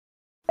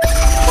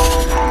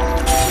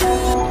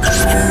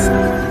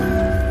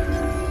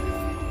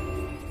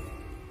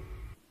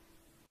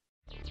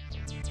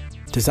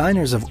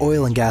Designers of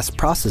oil and gas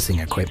processing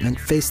equipment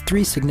face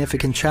three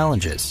significant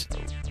challenges.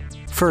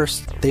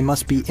 First, they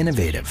must be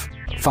innovative,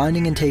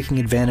 finding and taking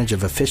advantage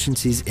of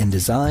efficiencies in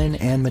design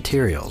and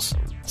materials.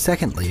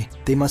 Secondly,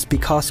 they must be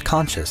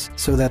cost-conscious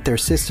so that their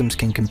systems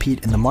can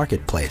compete in the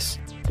marketplace.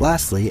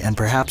 Lastly, and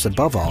perhaps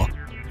above all,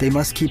 they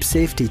must keep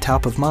safety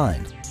top of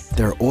mind.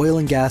 Their oil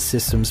and gas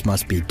systems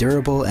must be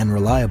durable and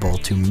reliable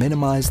to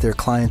minimize their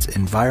clients'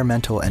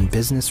 environmental and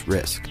business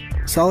risk.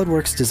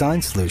 SolidWorks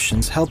design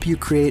solutions help you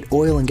create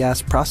oil and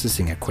gas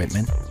processing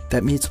equipment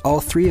that meets all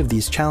three of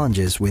these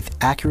challenges with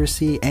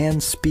accuracy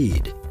and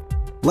speed.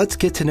 Let's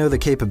get to know the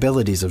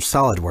capabilities of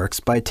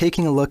SolidWorks by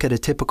taking a look at a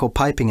typical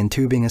piping and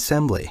tubing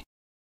assembly.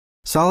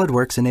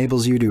 SolidWorks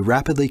enables you to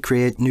rapidly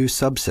create new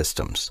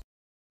subsystems.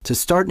 To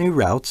start new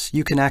routes,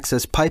 you can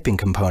access piping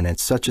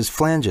components such as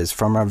flanges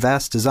from our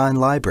vast design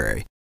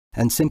library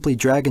and simply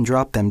drag and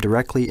drop them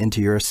directly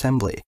into your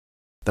assembly.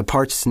 The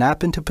parts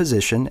snap into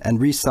position and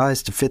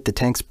resize to fit the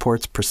tank's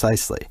ports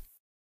precisely.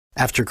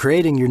 After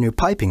creating your new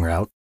piping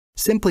route,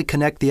 simply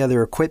connect the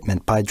other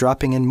equipment by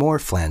dropping in more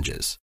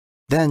flanges.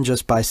 Then,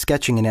 just by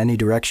sketching in any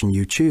direction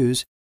you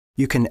choose,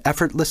 you can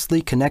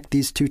effortlessly connect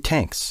these two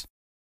tanks.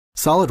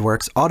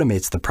 SolidWorks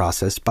automates the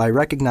process by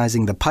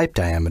recognizing the pipe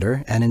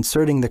diameter and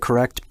inserting the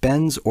correct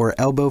bends or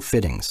elbow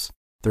fittings.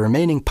 The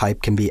remaining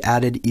pipe can be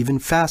added even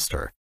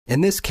faster.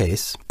 In this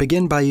case,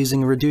 begin by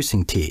using a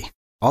reducing T.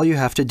 All you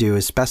have to do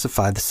is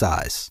specify the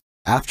size.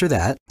 After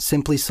that,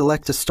 simply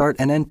select a start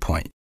and end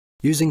point.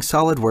 Using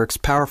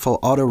SolidWorks' powerful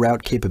auto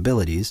route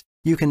capabilities,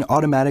 you can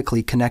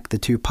automatically connect the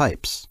two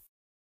pipes.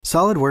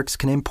 SolidWorks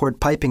can import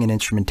piping and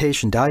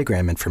instrumentation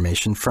diagram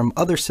information from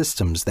other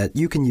systems that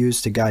you can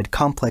use to guide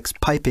complex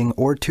piping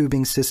or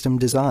tubing system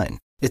design.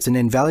 It's an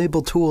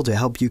invaluable tool to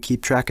help you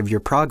keep track of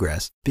your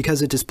progress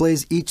because it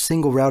displays each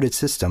single routed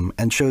system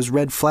and shows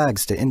red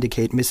flags to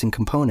indicate missing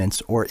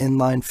components or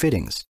inline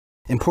fittings.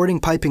 Importing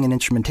piping and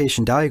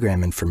instrumentation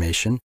diagram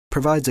information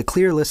provides a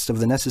clear list of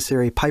the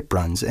necessary pipe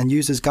runs and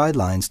uses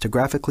guidelines to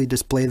graphically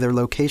display their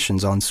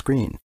locations on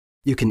screen.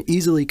 You can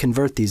easily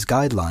convert these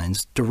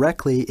guidelines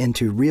directly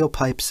into real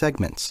pipe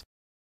segments.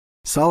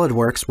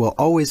 SolidWorks will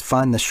always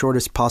find the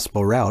shortest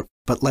possible route,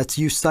 but lets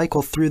you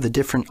cycle through the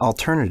different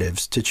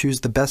alternatives to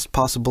choose the best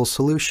possible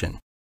solution.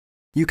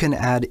 You can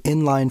add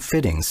inline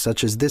fittings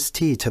such as this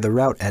T to the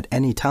route at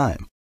any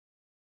time.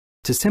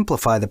 To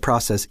simplify the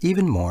process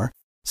even more,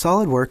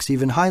 SolidWorks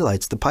even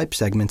highlights the pipe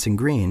segments in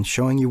green,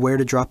 showing you where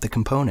to drop the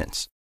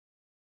components.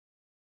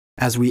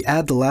 As we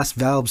add the last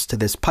valves to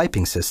this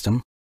piping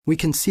system, we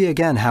can see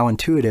again how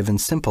intuitive and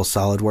simple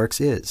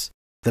SolidWorks is.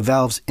 The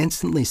valves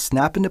instantly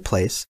snap into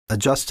place,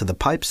 adjust to the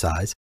pipe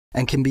size,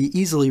 and can be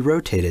easily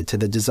rotated to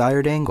the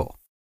desired angle.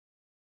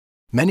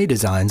 Many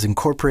designs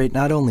incorporate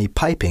not only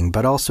piping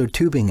but also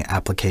tubing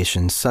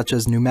applications such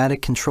as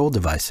pneumatic control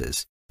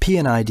devices.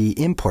 P&ID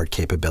import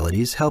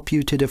capabilities help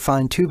you to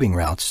define tubing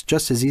routes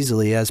just as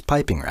easily as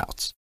piping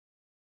routes.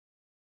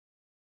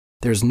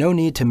 There's no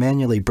need to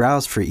manually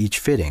browse for each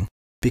fitting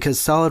because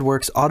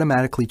SolidWorks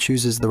automatically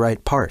chooses the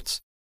right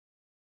parts.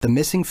 The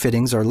missing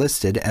fittings are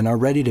listed and are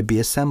ready to be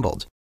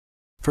assembled.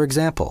 For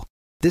example,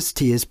 this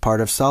T is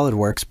part of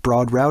SolidWorks'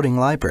 broad routing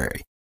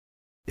library.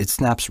 It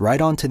snaps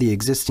right onto the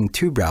existing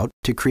tube route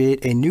to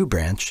create a new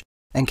branch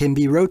and can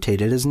be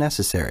rotated as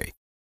necessary.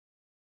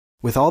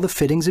 With all the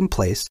fittings in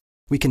place,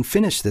 we can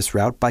finish this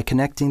route by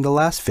connecting the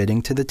last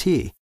fitting to the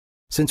T.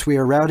 Since we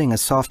are routing a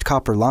soft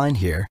copper line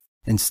here,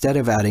 instead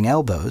of adding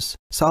elbows,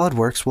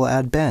 SolidWorks will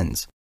add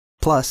bends.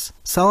 Plus,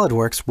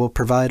 SolidWorks will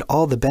provide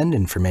all the bend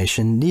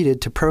information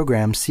needed to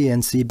program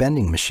CNC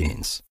bending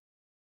machines.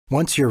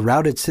 Once your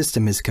routed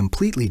system is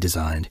completely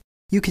designed,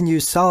 you can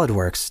use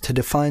SolidWorks to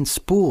define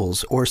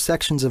spools or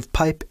sections of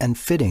pipe and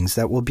fittings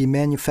that will be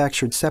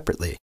manufactured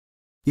separately.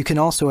 You can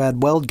also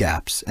add weld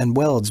gaps and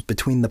welds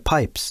between the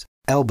pipes,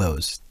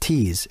 elbows,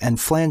 T's, and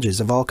flanges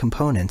of all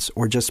components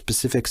or just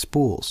specific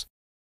spools.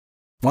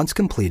 Once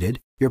completed,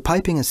 your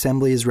piping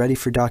assembly is ready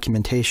for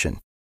documentation.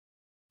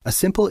 A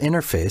simple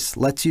interface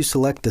lets you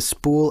select the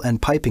spool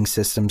and piping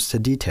systems to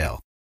detail.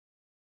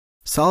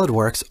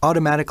 SolidWorks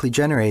automatically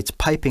generates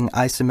piping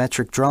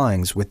isometric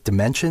drawings with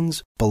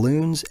dimensions,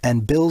 balloons,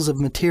 and bills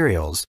of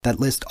materials that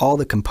list all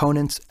the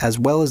components as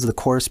well as the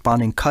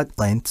corresponding cut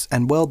lengths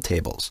and weld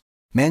tables.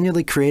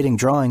 Manually creating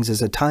drawings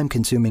is a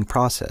time-consuming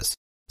process.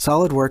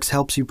 SolidWorks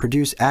helps you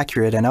produce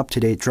accurate and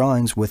up-to-date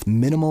drawings with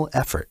minimal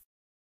effort.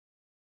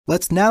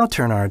 Let's now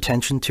turn our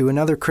attention to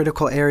another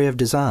critical area of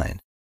design,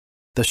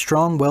 the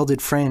strong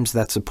welded frames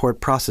that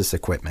support process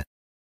equipment.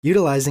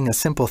 Utilizing a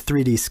simple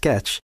 3D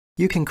sketch,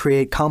 you can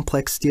create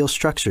complex steel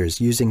structures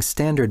using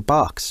standard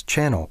box,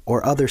 channel,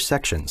 or other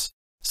sections.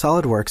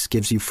 SolidWorks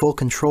gives you full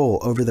control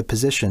over the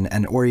position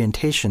and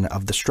orientation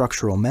of the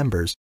structural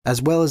members,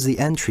 as well as the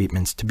end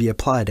treatments to be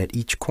applied at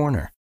each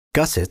corner.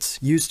 Gussets,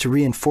 used to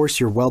reinforce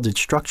your welded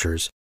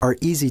structures, are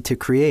easy to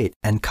create,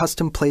 and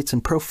custom plates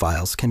and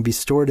profiles can be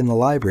stored in the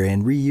library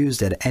and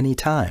reused at any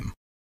time.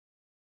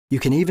 You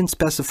can even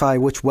specify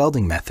which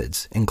welding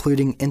methods,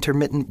 including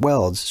intermittent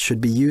welds, should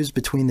be used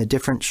between the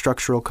different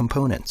structural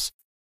components.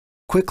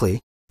 Quickly,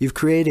 you've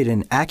created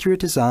an accurate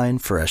design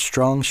for a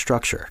strong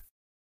structure.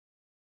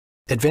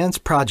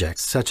 Advanced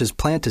projects such as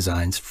plant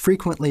designs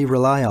frequently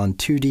rely on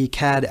 2D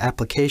CAD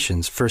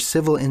applications for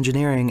civil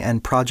engineering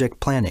and project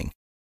planning.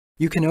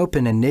 You can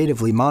open and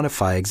natively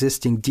modify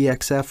existing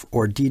DXF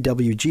or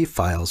DWG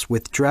files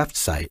with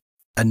DraftSite,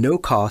 a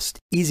no-cost,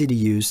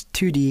 easy-to-use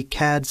 2D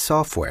CAD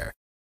software.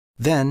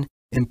 Then,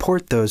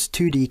 import those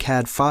 2D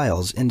CAD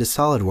files into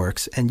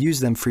SolidWorks and use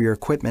them for your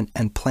equipment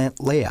and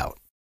plant layout.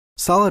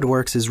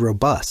 SolidWorks is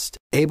robust,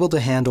 able to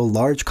handle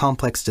large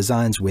complex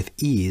designs with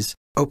ease,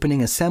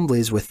 opening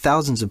assemblies with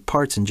thousands of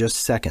parts in just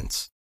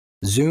seconds.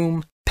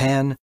 Zoom,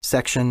 pan,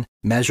 section,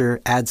 measure,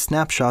 add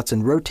snapshots,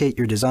 and rotate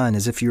your design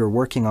as if you were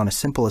working on a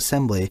simple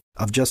assembly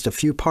of just a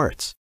few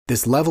parts.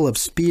 This level of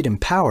speed and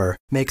power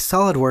makes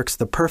SolidWorks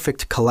the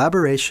perfect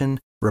collaboration,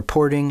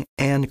 reporting,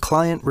 and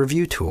client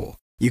review tool.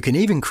 You can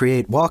even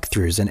create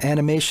walkthroughs and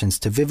animations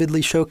to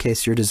vividly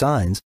showcase your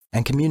designs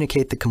and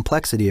communicate the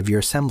complexity of your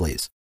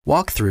assemblies.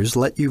 Walkthroughs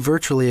let you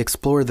virtually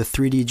explore the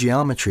 3D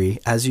geometry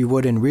as you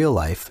would in real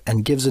life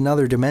and gives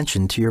another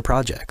dimension to your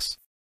projects.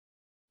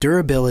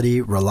 Durability,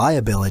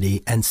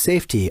 reliability, and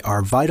safety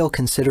are vital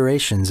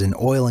considerations in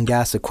oil and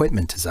gas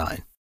equipment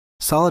design.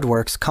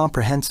 SolidWorks'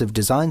 comprehensive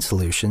design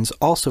solutions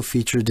also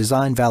feature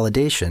design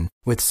validation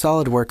with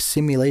SolidWorks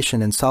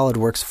Simulation and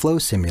SolidWorks Flow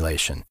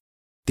Simulation.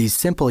 These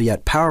simple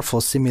yet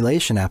powerful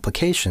simulation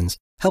applications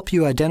help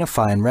you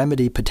identify and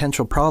remedy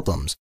potential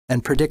problems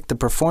and predict the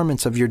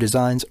performance of your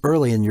designs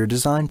early in your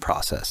design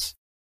process.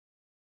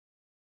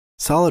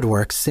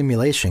 SolidWorks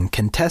Simulation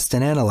can test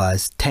and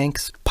analyze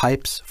tanks,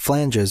 pipes,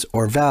 flanges,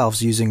 or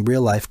valves using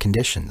real-life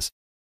conditions.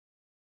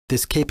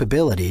 This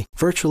capability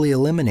virtually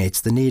eliminates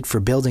the need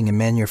for building and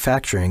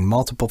manufacturing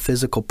multiple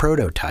physical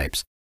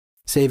prototypes,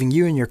 saving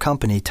you and your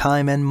company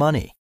time and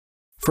money.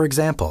 For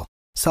example,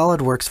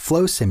 SolidWorks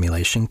Flow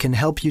Simulation can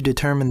help you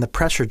determine the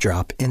pressure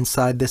drop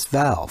inside this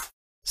valve.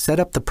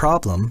 Set up the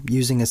problem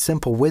using a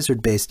simple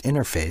wizard-based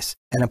interface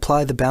and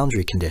apply the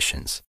boundary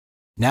conditions.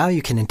 Now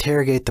you can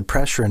interrogate the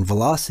pressure and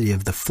velocity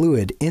of the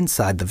fluid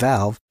inside the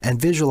valve and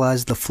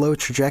visualize the flow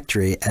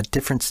trajectory at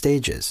different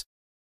stages.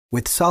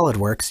 With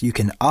SolidWorks, you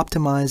can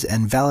optimize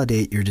and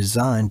validate your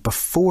design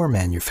before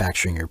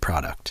manufacturing your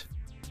product.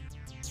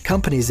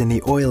 Companies in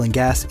the oil and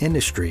gas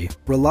industry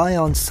rely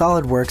on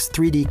SolidWorks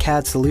 3D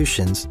CAD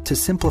solutions to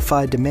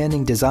simplify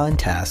demanding design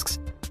tasks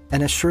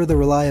and assure the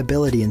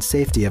reliability and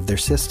safety of their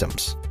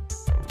systems.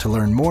 To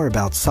learn more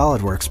about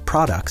SolidWorks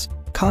products,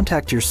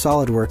 contact your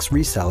SolidWorks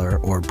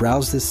reseller or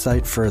browse this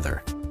site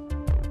further.